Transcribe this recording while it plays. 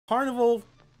Carnival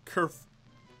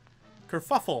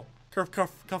Kerfuffle.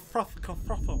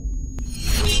 Kerfuffle.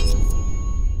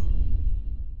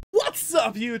 What's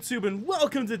up, YouTube, and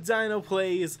welcome to Dino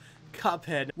Plays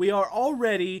Cuphead. We are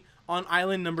already on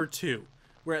island number 2.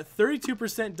 We're at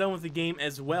 32% done with the game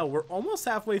as well. We're almost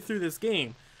halfway through this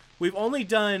game. We've only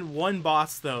done one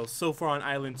boss, though, so far on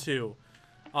island 2.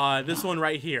 This one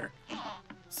right here.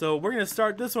 So we're going to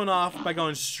start this one off by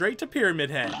going straight to Pyramid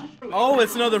Head. Oh,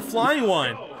 it's another flying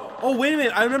one. Oh, wait a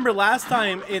minute. I remember last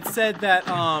time it said that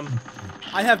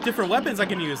I have different weapons I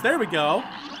can use. There we go.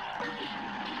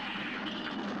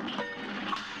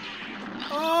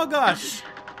 Oh, gosh.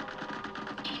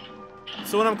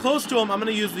 So when I'm close to him, I'm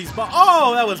going to use these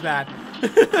oh, that was bad.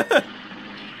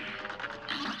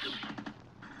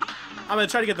 I'm going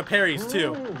to try to get the parries,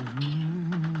 too.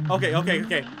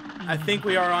 Okay. I think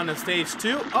we are on a stage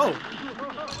 2. Oh.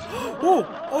 Oh,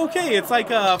 okay. It's like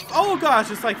oh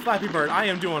gosh, it's like Flappy Bird. I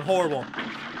am doing horrible.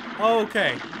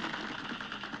 Okay.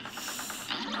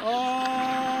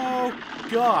 Oh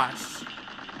gosh.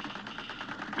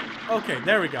 Okay,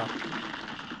 there we go.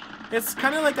 It's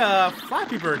kind of like a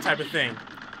Flappy Bird type of thing.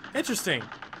 Interesting.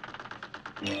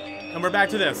 And we're back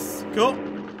to this. Cool.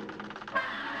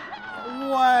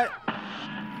 What?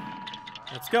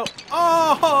 Let's go.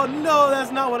 Oh, no,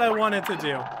 that's not what I wanted to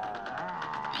do.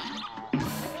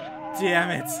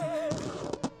 Damn it.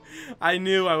 I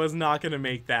knew I was not going to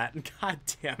make that. God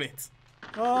damn it.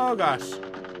 Oh, gosh.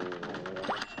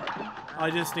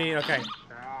 I just need, okay.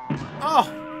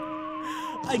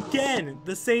 Oh, again,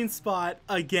 the same spot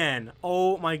again.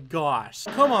 Oh, my gosh.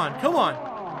 Come on. Come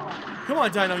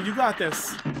on, Dino, you got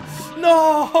this.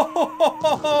 No!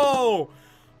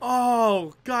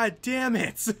 Oh, god damn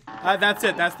it. That's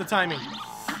it. That's the timing.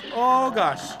 Oh,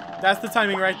 gosh. That's the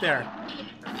timing right there.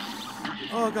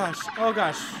 Oh, gosh. Oh,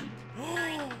 gosh.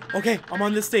 Okay, I'm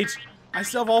on this stage. I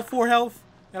still have all 4 health,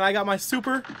 and I got my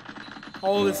super.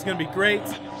 Oh, this is going to be great.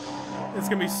 It's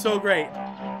going to be so great.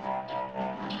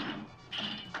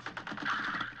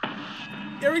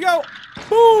 Here we go.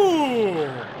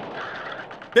 Boom!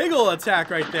 Big ol' attack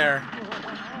right there.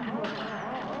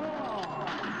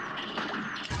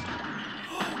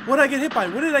 What did I get hit by?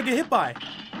 What did I get hit by?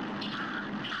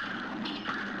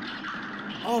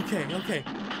 Okay.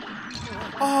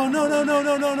 Oh, no.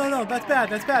 That's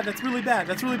bad. That's really bad.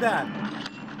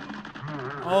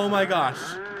 Oh my gosh.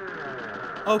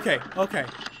 Okay.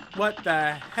 What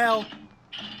the hell?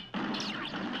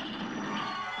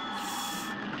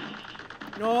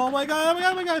 Oh my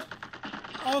god.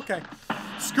 Okay.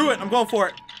 Screw it. I'm going for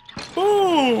it.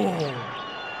 Boom!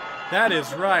 That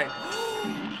is right.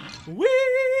 We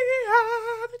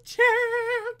are the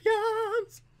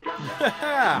champions!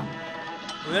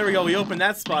 And there we go, we opened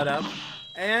that spot up.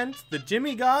 And the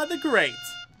Jimmy God the Great.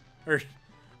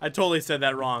 I totally said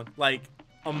that wrong. Like,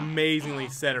 amazingly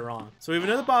said it wrong. So we have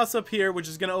another boss up here, which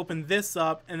is going to open this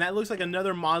up. And that looks like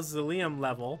another mausoleum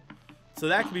level. So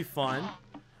that could be fun.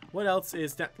 What else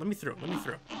is down? Let me through.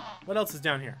 What else is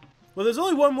down here? Well, there's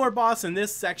only one more boss in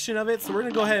this section of it. So we're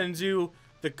going to go ahead and do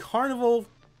the Carnival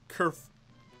Kerfuffle.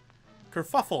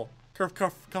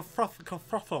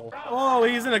 Kerfuffle. Oh,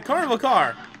 he's in a carnival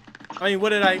car. I mean, what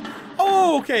did I...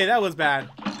 Oh, okay, that was bad.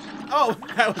 Oh,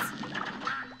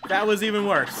 that was even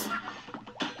worse.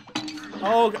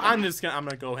 Oh, I'm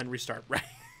gonna go ahead and restart. Right.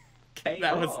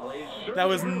 that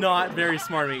was not very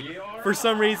smart of me. For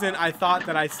some reason, I thought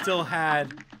that I still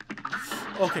had...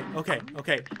 Okay.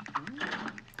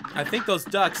 I think those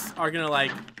ducks are gonna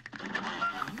like...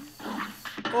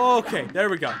 Okay, there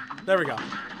we go.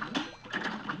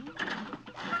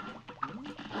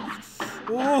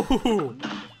 Ooh,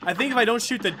 I think if I don't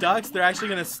shoot the ducks, they're actually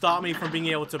going to stop me from being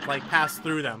able to, like, pass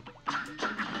through them.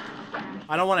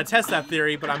 I don't want to test that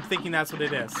theory, but I'm thinking that's what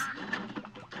it is.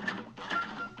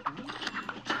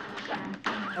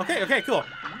 Okay, cool.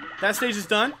 That stage is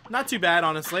done. Not too bad,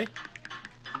 honestly.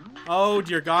 Oh,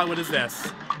 dear God, what is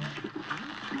this?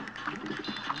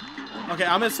 Okay,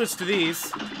 I'm going to switch to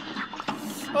these.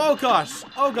 Oh, gosh.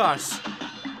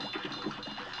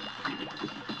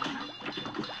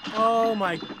 Oh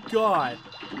my god.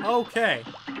 Okay.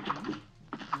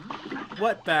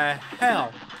 What the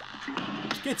hell?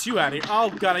 Get you out of here.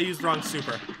 Oh god, I used the wrong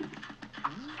super.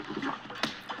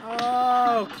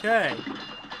 Okay.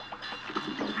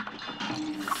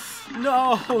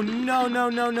 No.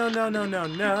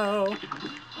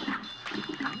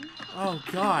 Oh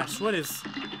gosh, what is...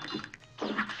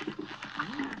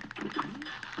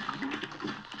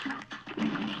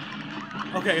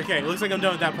 Okay, looks like I'm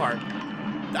done with that part.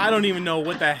 I don't even know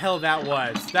what the hell that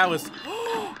was. That was...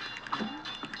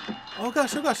 Oh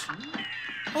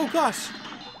gosh.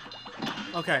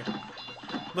 Okay.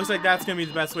 Looks like that's gonna be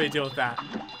the best way to deal with that.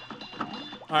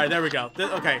 Alright, there we go.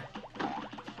 Okay.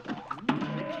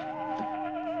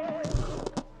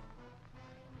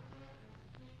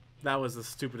 That was the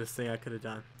stupidest thing I could have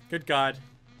done. Good God.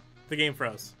 The game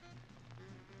froze.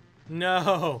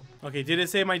 No. Okay, did it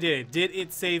save my data? Did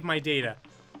it save my data?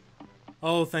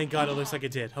 Oh, thank God, it looks like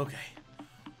it did. Okay.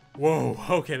 Whoa.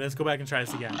 Okay, let's go back and try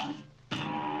this again.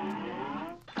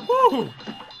 Woo!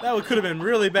 That could have been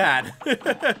really bad.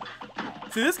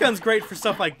 See, this gun's great for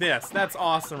stuff like this. That's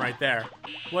awesome right there.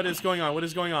 What is going on? What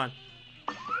is going on?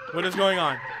 What is going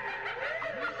on?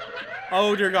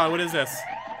 Oh, dear God, what is this?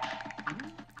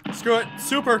 Screw it.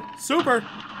 Super. Super.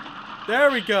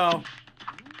 There we go.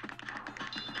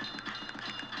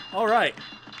 Alright.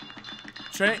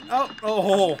 Train.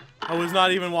 Oh. I was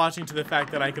not even watching to the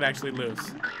fact that I could actually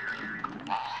lose.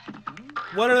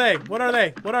 What are they? What are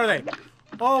they? What are they?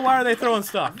 Oh, why are they throwing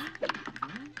stuff?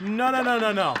 No, no, no,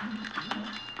 no, no.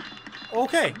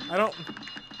 Okay.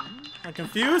 I'm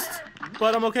confused,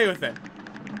 but I'm okay with it.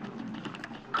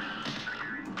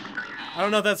 I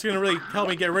don't know if that's going to really help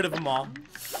me get rid of them all.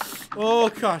 Oh,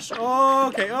 gosh.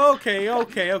 Okay, okay,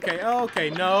 okay, okay, okay.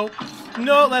 No.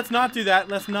 No, let's not do that.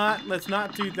 Let's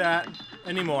not do that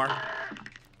anymore.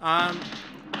 Gonna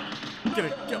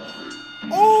go.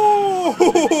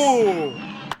 Oh!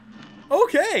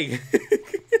 Okay.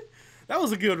 That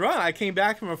was a good run. I came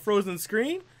back from a frozen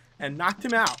screen and knocked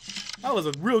him out. That was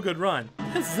a real good run.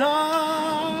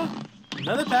 Huzzah!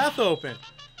 Another path open.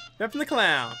 Pep the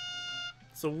Clown.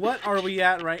 So what are we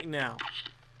at right now?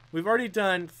 We've already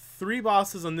done 3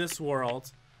 bosses on this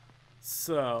world.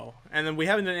 So, and then we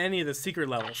haven't done any of the secret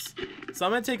levels. So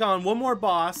I'm going to take on one more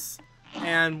boss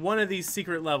and one of these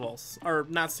secret levels. Or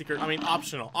not secret, I mean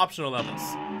optional levels.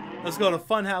 Let's go to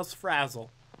Funhouse Frazzle,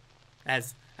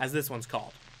 as this one's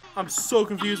called. I'm so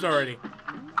confused already.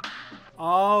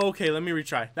 Oh, okay, let me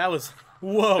retry. That was,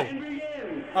 whoa.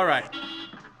 Alright.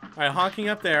 Alright, honking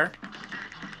up there.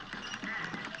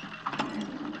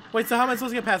 Wait, so how am I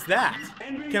supposed to get past that?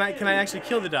 Can I actually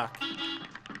kill the duck?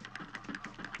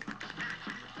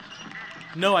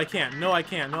 No, I can't. No, I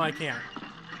can't. No, I can't.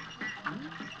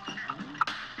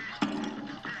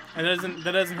 And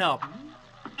that doesn't help.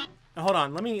 Now, hold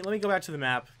on. Let me go back to the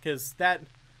map, because that,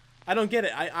 I don't get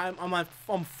it.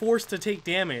 I'm forced to take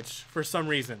damage for some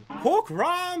reason. Pork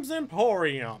Rhymes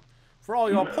Emporium for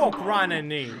all your pork rinds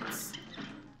needs.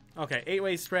 Okay,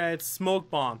 8-way spread, smoke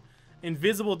bomb,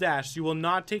 invisible dash. You will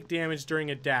not take damage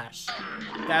during a dash.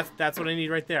 That's what I need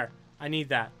right there. I need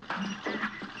that.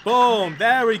 Boom!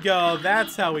 There we go.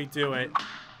 That's how we do it.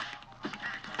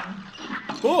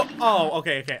 Oh,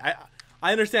 okay.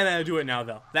 I understand how to do it now,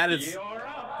 though. That's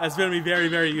going to be very,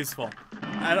 very useful.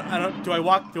 Do I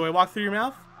walk through your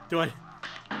mouth? Do I?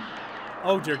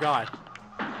 Oh dear God.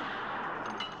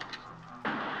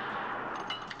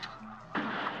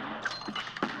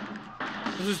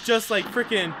 This is just like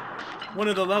freaking one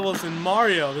of the levels in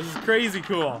Mario. This is crazy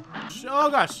cool.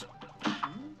 Oh gosh.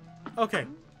 Okay.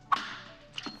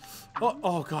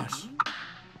 Oh gosh.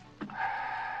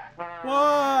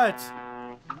 What?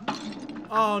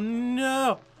 Oh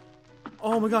no.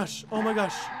 Oh my gosh. Oh my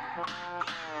gosh.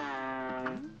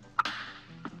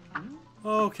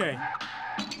 Okay.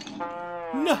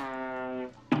 No.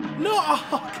 No.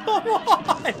 Oh, come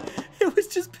on. It was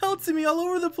just pelting me all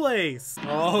over the place.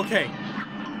 Okay.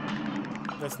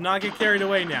 Let's not get carried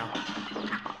away now.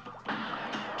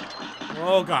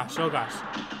 Oh gosh. Oh gosh.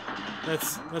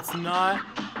 Let's not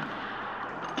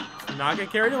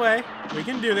get carried away. We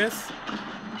can do this.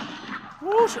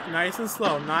 Whoosh. Nice and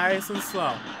slow. Nice and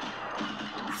slow.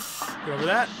 Get over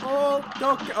that. Oh,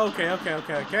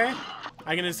 okay.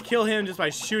 I can just kill him just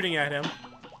by shooting at him,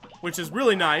 which is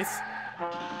really nice,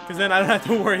 because then I don't have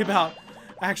to worry about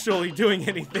actually doing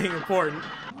anything important.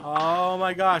 Oh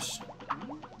my gosh.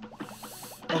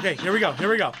 Okay, here we go. Here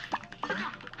we go.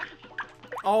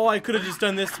 Oh, I could have just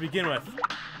done this to begin with.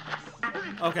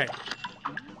 Okay.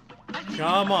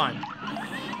 Come on.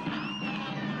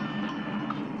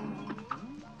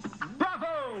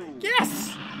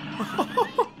 Yes!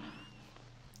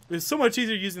 It's so much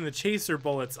easier using the chaser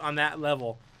bullets on that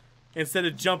level instead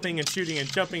of jumping and shooting and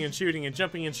jumping and shooting and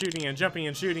jumping and shooting and jumping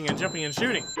and shooting and jumping and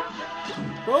shooting.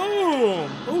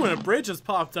 Boom! Ooh, and a bridge has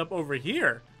popped up over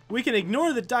here. We can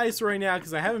ignore the dice right now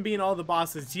because I haven't beaten all the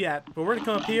bosses yet, but we're gonna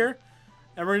come up here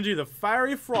and we're gonna do the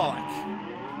fiery frolic.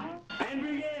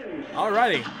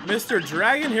 Alrighty, Mr.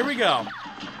 Dragon, here we go.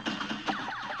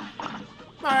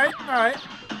 Alright.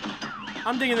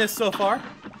 I'm digging this so far.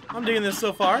 I'm gonna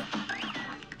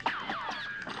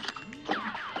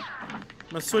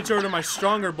switch over to my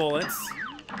stronger bullets.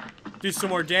 Do some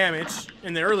more damage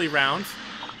in the early rounds.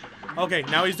 Okay,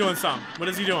 now he's doing something. What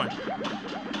is he doing?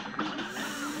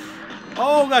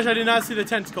 Oh gosh, I did not see the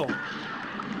tentacle.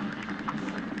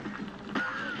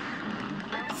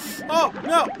 Oh,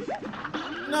 no!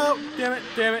 No, damn it,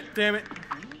 damn it, damn it.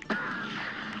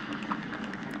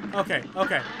 Okay,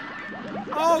 okay.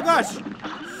 Oh gosh!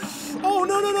 Oh,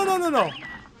 no, no, no, no, no, no!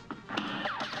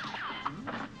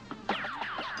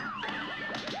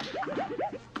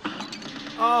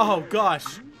 Oh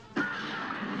gosh. I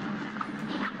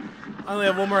only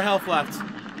have one more health left.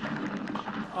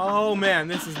 Oh man,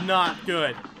 this is not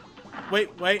good.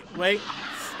 Wait, wait, wait.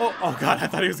 Oh, oh god, I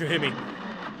thought he was gonna hit me.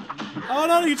 Oh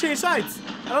no, you changed sides.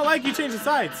 I don't like you changing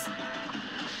sides.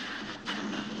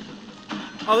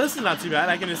 Oh, this is not too bad.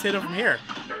 I can just hit him from here.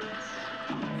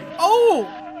 Oh!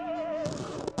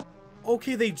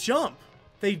 Okay, they jump.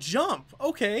 They jump.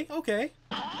 Okay, okay.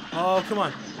 Oh, come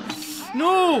on.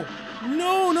 No!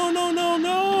 No, no, no, no,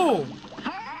 no!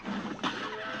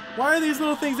 Why are these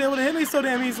little things able to hit me so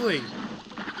damn easily?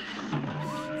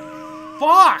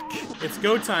 Fuck! It's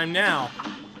go time now.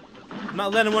 I'm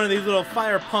not letting one of these little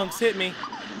fire punks hit me.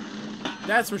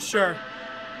 That's for sure.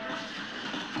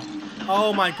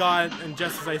 Oh my god, and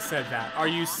just as I said that. Are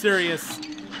you serious?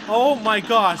 Oh my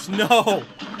gosh, no!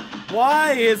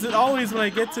 Why is it always when I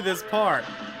get to this part?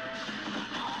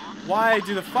 Why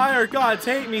do the fire gods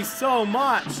hate me so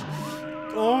much?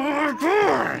 Oh my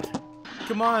god!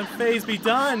 Come on, FaZe, be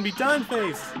done! Be done,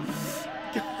 FaZe!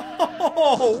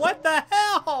 Oh, what the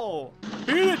hell?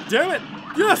 Beat it, damn it!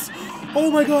 Yes!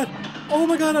 Oh my god! Oh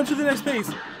my god, I'm to the next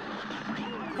phase!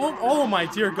 Oh my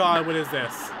dear god, what is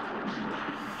this?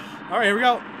 Alright, here we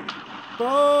go!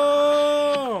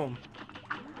 Boom!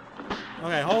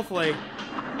 Okay, hopefully...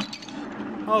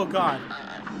 Oh god.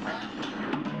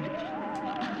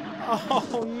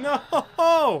 Oh no!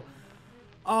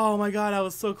 Oh my god, I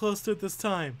was so close to it this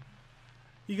time.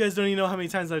 You guys don't even know how many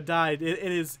times I've died. It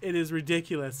is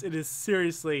ridiculous. It is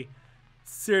seriously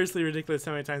ridiculous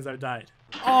how many times I've died.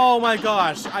 Oh my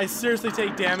gosh, I seriously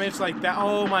take damage like that.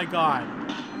 Oh my god.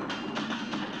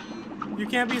 You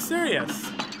can't be serious.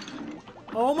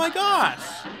 Oh my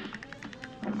gosh.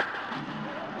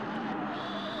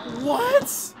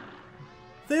 What?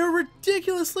 They're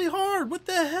ridiculously hard. What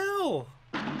the hell?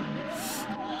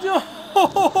 No!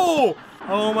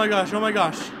 Oh my gosh, oh my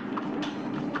gosh.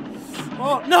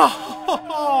 Oh, no!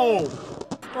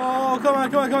 Oh, come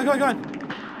on, come on, come on, come on, come on.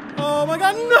 Oh my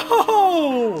god,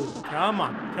 no! Come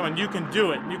on, you can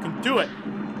do it, you can do it.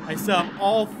 I still have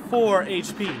all 4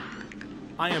 HP.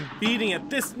 I am beating it.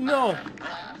 This, no!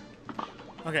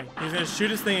 Okay, he's gonna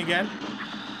shoot his thing again.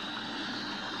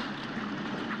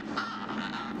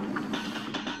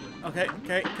 Okay,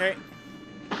 okay, okay.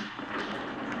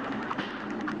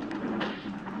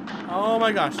 Oh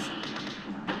my gosh.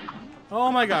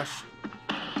 Oh my gosh.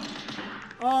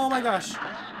 Oh my gosh.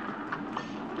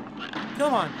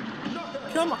 Come on.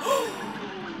 Come on.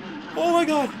 Oh my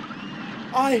god.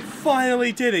 I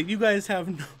finally did it. You guys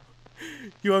have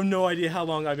no idea how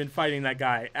long I've been fighting that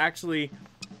guy. Actually,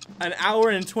 an hour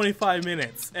and 25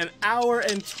 minutes. An hour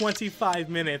and 25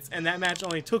 minutes, and that match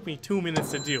only took me 2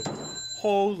 minutes to do.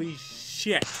 Holy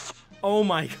shit. Oh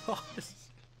my gosh.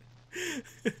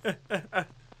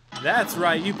 That's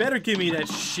right, you better give me that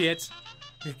shit.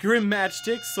 Grim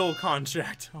Matchstick Soul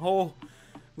Contract.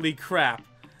 Holy crap.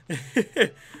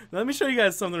 Let me show you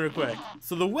guys something real quick.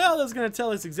 So the well is going to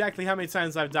tell us exactly how many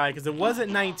times I've died, because it was at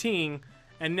 19,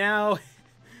 and now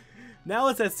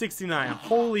it's at 69.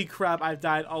 Holy crap, I've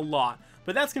died a lot.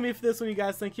 But that's going to be it for this one, you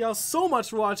guys. Thank you all so much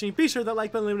for watching. Be sure to that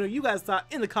like button, let me know what you guys thought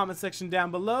in the comment section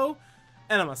down below.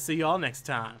 And I'm going to see you all next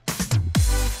time.